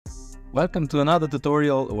Welcome to another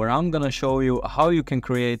tutorial where I'm gonna show you how you can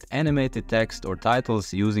create animated text or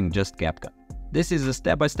titles using just CapCut. This is a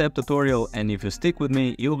step-by-step tutorial, and if you stick with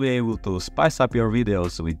me, you'll be able to spice up your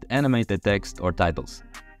videos with animated text or titles.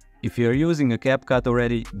 If you're using a CapCut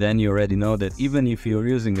already, then you already know that even if you're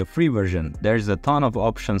using a free version, there's a ton of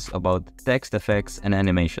options about text effects and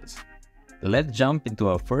animations. Let's jump into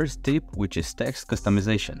our first tip, which is text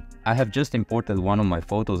customization. I have just imported one of my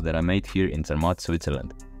photos that I made here in Zermatt,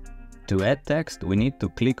 Switzerland. To add text, we need to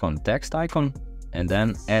click on text icon and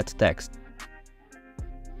then add text.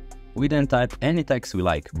 We then type any text we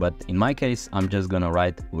like, but in my case, I'm just gonna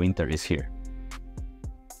write winter is here.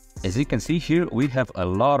 As you can see here, we have a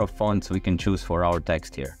lot of fonts we can choose for our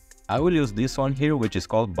text here. I will use this one here, which is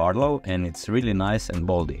called Barlow, and it's really nice and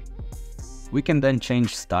boldy. We can then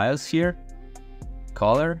change styles here,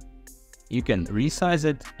 color, you can resize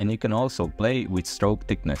it, and you can also play with stroke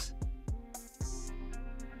thickness.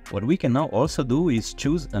 What we can now also do is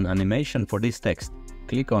choose an animation for this text.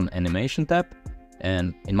 Click on Animation tab,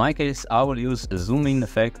 and in my case I will use a zoom in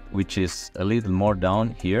effect, which is a little more down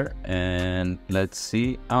here, and let's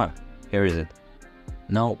see, here is it.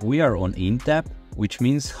 Now we are on In tab, which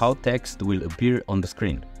means how text will appear on the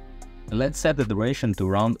screen. Let's set the duration to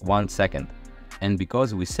around 1 second. And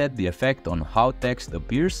because we set the effect on how text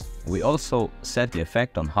appears, we also set the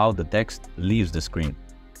effect on how the text leaves the screen.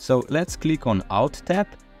 So let's click on Out tab,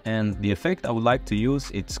 and the effect I would like to use,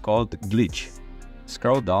 it's called glitch.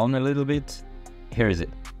 Scroll down a little bit, here is it.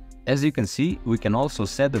 As you can see, we can also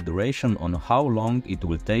set the duration on how long it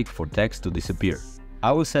will take for text to disappear.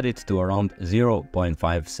 I will set it to around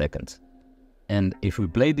 0.5 seconds. And if we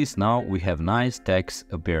play this now, we have nice text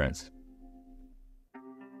appearance.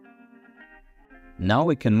 Now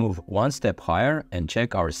we can move one step higher and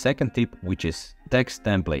check our second tip, which is text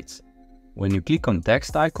templates. When you click on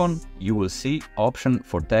text icon, you will see option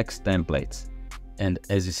for text templates. And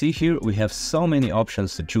as you see here, we have so many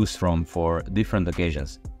options to choose from for different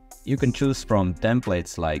occasions. You can choose from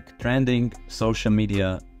templates like trending, social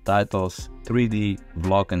media, titles, 3D,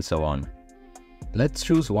 vlog, and so on. Let's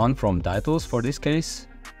choose one from titles for this case.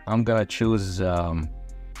 I'm gonna choose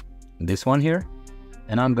this one here,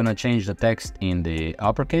 and I'm gonna change the text in the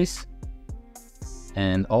uppercase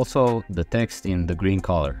and also the text in the green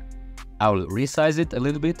color. I will resize it a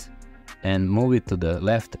little bit and move it to the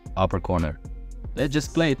left upper corner. Let's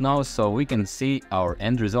just play it now so we can see our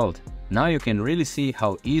end result. Now you can really see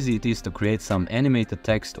how easy it is to create some animated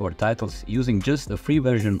text or titles using just a free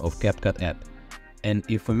version of CapCut app. And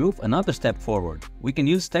if we move another step forward, we can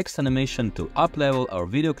use text animation to up-level our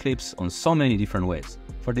video clips on so many different ways.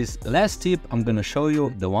 For this last tip, I'm gonna show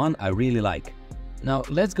you the one I really like. Now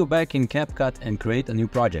let's go back in CapCut and create a new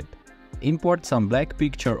project. Import some black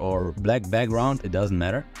picture or black background, it doesn't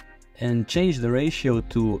matter, and change the ratio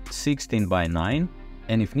to 16:9,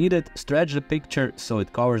 and if needed, stretch the picture so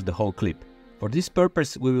it covers the whole clip. For this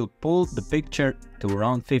purpose, we will pull the picture to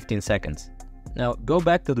around 15 seconds. Now go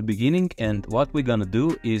back to the beginning, and what we're gonna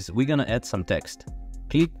do is we're gonna add some text.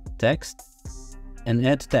 Click text and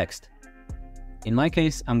add text. In my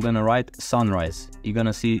case, I'm gonna write sunrise. You're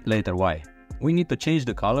gonna see later why. We need to change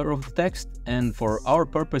the color of the text, and for our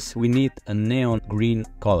purpose we need a neon green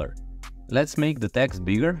color. Let's make the text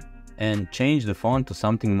bigger and change the font to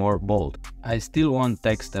something more bold. I still want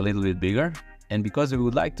text a little bit bigger, and because we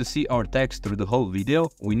would like to see our text through the whole video,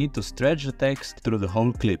 we need to stretch the text through the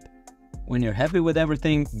whole clip. When you're happy with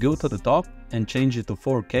everything, go to the top and change it to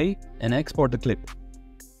 4K and export the clip.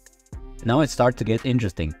 Now it starts to get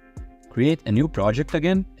interesting. Create a new project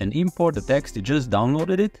again and import the text you just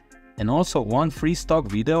downloaded it, and also one free stock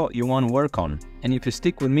video you want to work on. And if you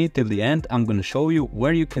stick with me till the end, I'm gonna show you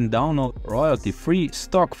where you can download royalty-free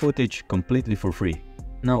stock footage completely for free.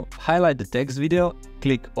 Now highlight the text video,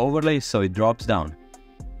 click overlay so it drops down.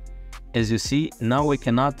 As you see, now we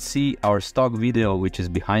cannot see our stock video which is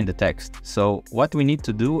behind the text. So what we need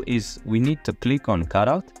to do is we need to click on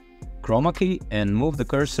cutout, chroma key, and move the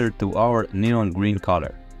cursor to our neon green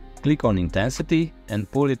color. Click on intensity and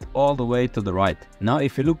pull it all the way to the right. Now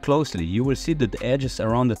if you look closely, you will see that the edges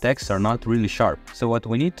around the text are not really sharp. So what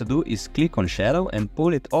we need to do is click on shadow and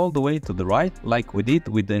pull it all the way to the right, like we did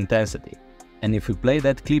with the intensity. And if we play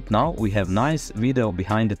that clip now, we have nice video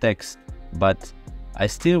behind the text. But I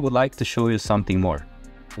still would like to show you something more.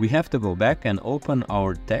 We have to go back and open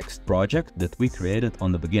our text project that we created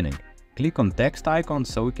on the beginning. Click on text icon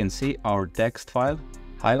so we can see our text file,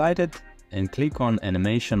 highlight it, and click on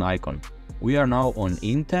animation icon. We are now on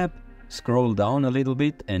In tab, scroll down a little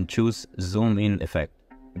bit and choose zoom in effect.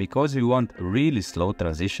 Because we want really slow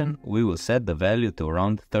transition, we will set the value to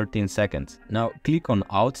around 13 seconds. Now click on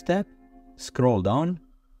Out tab, scroll down,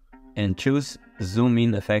 and choose zoom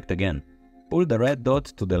in effect again. Pull the red dot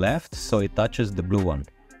to the left so it touches the blue one.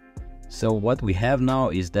 So what we have now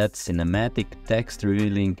is that cinematic text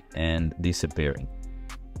revealing and disappearing.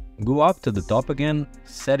 Go up to the top again,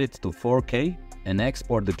 set it to 4K and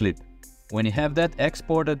export the clip. When you have that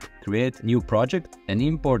exported, create new project and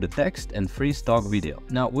import the text and free stock video.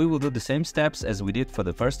 Now we will do the same steps as we did for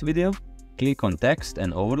the first video. Click on text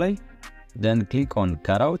and overlay, then click on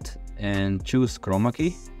cutout and choose chroma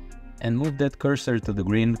key and move that cursor to the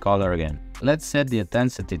green color again. Let's set the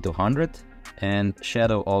intensity to 100 and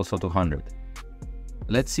shadow also to 100.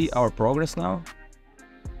 Let's see our progress now.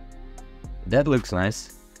 That looks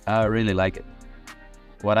nice. I really like it.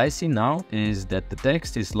 What I see now is that the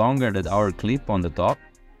text is longer than our clip on the top,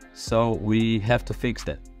 so we have to fix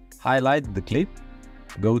that. Highlight the clip,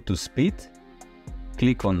 go to speed,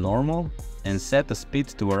 click on normal and set the speed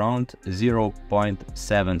to around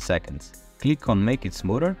 0.7 seconds. Click on make it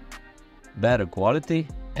smoother, better quality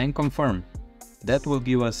and confirm. That will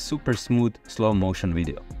give us super smooth slow motion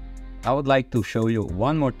video. I would like to show you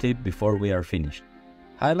one more tip before we are finished.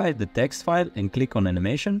 Highlight the text file and click on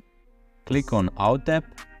animation. Click on Out tab,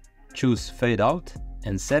 choose Fade Out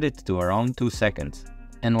and set it to around 2 seconds.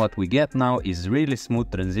 And what we get now is really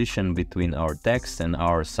smooth transition between our text and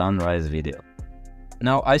our sunrise video.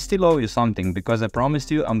 Now I still owe you something because I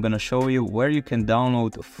promised you I'm gonna show you where you can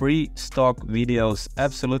download free stock videos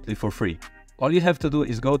absolutely for free. All you have to do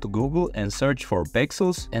is go to Google and search for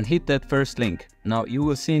Pixels and hit that first link. Now you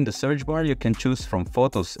will see in the search bar you can choose from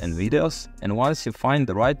photos and videos, and once you find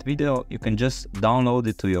the right video you can just download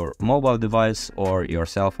it to your mobile device or your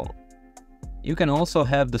cell phone. You can also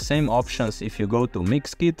have the same options if you go to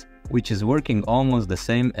Mixkit, which is working almost the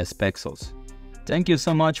same as Pixels. Thank you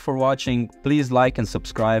so much for watching, please like and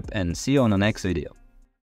subscribe and see you on the next video.